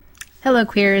Hello,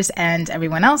 queers and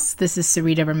everyone else. This is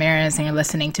Sarita Ramirez, and you're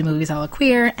listening to Movies All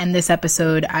Queer. And this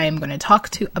episode, I am going to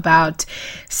talk about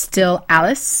Still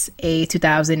Alice, a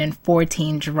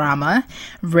 2014 drama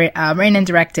written and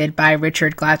directed by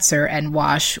Richard Glatzer and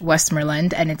Wash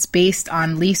Westmoreland. And it's based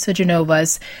on Lisa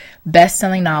Genova's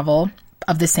best-selling novel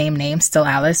of the same name, Still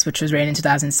Alice, which was written in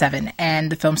 2007.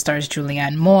 And the film stars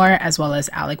Julianne Moore, as well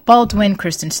as Alec Baldwin,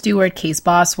 Kristen Stewart, Case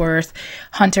Bosworth,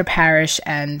 Hunter Parrish,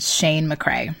 and Shane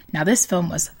McRae. Now, this film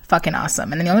was fucking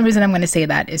awesome. And the only reason I'm going to say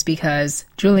that is because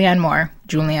Julianne Moore.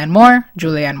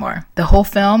 The whole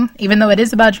film, even though it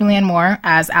is about Julianne Moore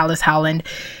as Alice Howland,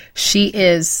 she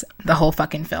is the whole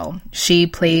fucking film. She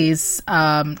plays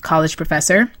a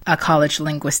college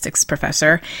linguistics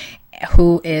professor,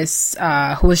 who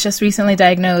was just recently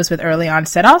diagnosed with early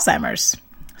onset Alzheimer's.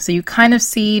 So you kind of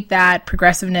see that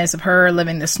progressiveness of her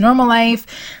living this normal life,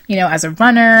 as a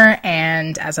runner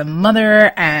and as a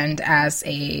mother and as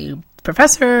a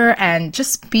professor and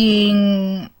just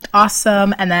being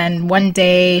awesome. And then one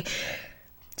day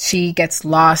she gets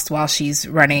lost while she's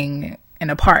running in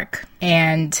a park.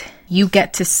 And you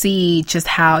get to see just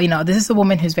how, this is a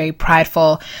woman who's very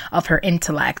prideful of her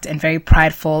intellect and very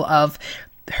prideful of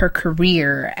her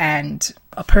career and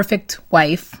a perfect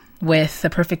wife with a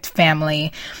perfect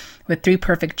family, with 3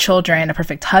 perfect children, a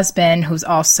perfect husband who's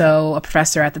also a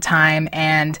professor at the time,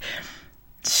 and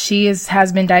she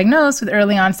has been diagnosed with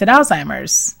early onset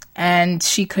Alzheimer's, and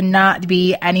she could not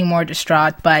be any more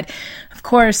distraught. But of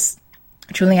course,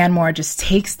 Julianne Moore just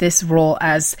takes this role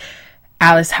as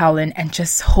Alice Howland and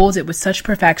just holds it with such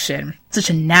perfection,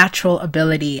 such a natural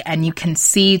ability. And you can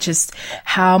see just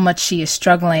how much she is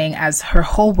struggling as her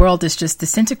whole world is just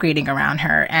disintegrating around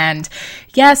her. And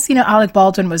yes, Alec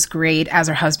Baldwin was great as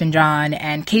her husband, John,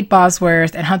 and Kate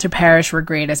Bosworth and Hunter Parrish were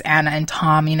great as Anna and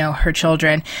Tom, her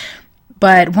children.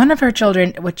 But one of her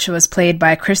children, which was played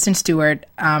by Kristen Stewart,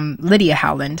 Lydia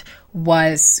Howland,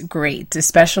 was great,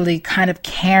 especially kind of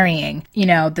carrying,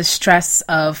 the stress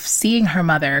of seeing her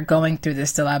mother going through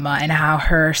this dilemma and how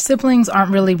her siblings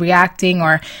aren't really reacting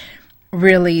or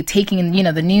really taking,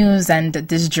 the news and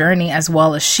this journey as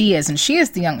well as she is. And she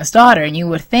is the youngest daughter, and you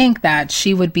would think that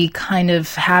she would be kind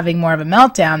of having more of a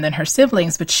meltdown than her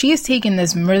siblings, but she is taking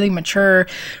this really mature,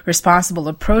 responsible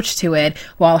approach to it,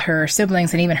 while her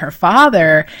siblings and even her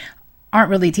father aren't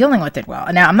really dealing with it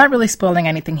well. Now, I'm not really spoiling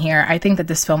anything here. I think that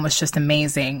this film was just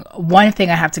amazing. One thing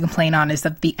I have to complain on is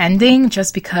that the ending,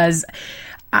 just because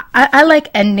I like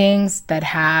endings that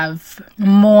have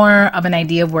more of an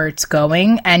idea of where it's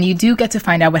going, and you do get to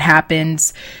find out what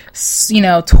happens,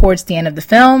 towards the end of the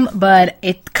film, but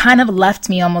it kind of left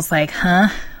me almost like,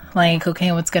 like,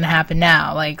 okay, what's going to happen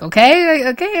now? Like, okay,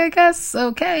 I guess,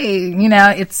 okay.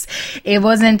 It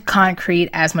wasn't concrete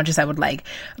as much as I would like,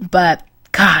 but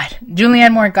God,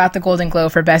 Julianne Moore got the Golden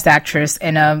Globe for Best Actress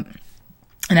in a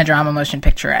drama motion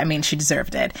picture. I mean, she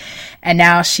deserved it. And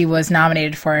now she was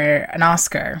nominated for an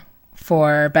Oscar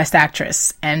for Best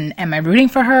Actress. And am I rooting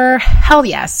for her? Hell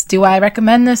yes. Do I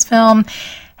recommend this film?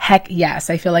 Heck yes.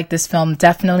 I feel like this film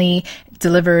definitely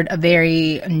delivered a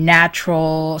very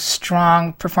natural,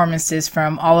 strong performances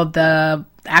from all of the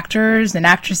actors and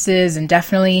actresses, and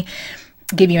definitely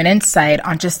give you an insight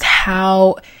on just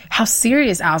how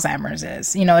serious Alzheimer's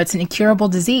is. It's an incurable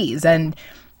disease, and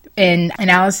in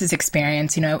Alice's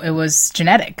experience, it was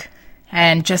genetic.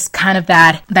 And just kind of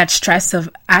that stress of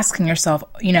asking yourself,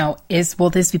 will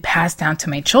this be passed down to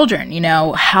my children?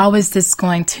 How is this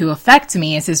going to affect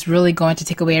me? Is this really going to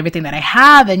take away everything that I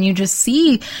have? And you just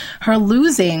see her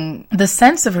losing the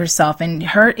sense of herself, and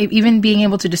her even being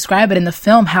able to describe it in the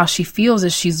film, how she feels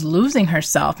as she's losing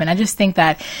herself. And I just think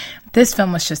that this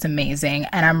film was just amazing.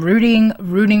 And I'm rooting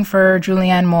for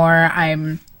Julianne Moore.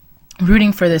 I'm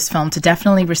rooting for this film to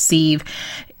definitely receive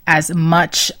as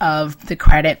much of the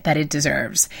credit that it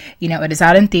deserves. It is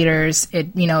out in theaters.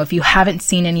 If you haven't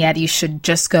seen it yet, you should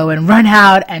just go and run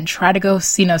out and try to go,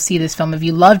 see this film. If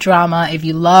you love drama, if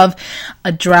you love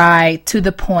a dry, to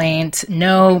the point,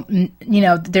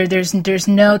 there's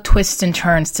no twists and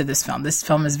turns to this film. This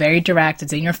film is very direct.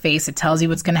 It's in your face. It tells you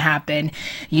what's going to happen.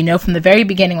 From the very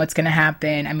beginning what's going to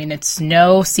happen. I mean, it's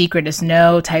no secret. It's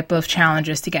no type of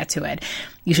challenges to get to it.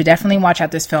 You should definitely watch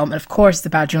out this film. And of course, it's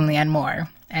about Julianne Moore.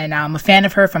 And I'm a fan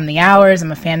of her from The Hours.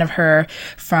 I'm a fan of her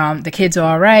from The Kids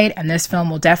Are All Right. And this film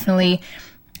will definitely,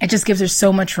 it just gives her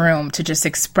so much room to just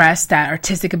express that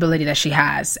artistic ability that she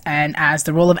has. And as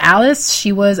the role of Alice,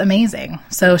 she was amazing.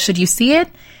 So should you see it?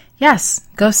 Yes,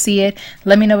 go see it.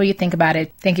 Let me know what you think about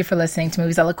it. Thank you for listening to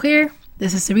Movies All Queer.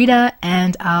 This is Sarita,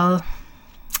 and I'll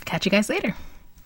catch you guys later.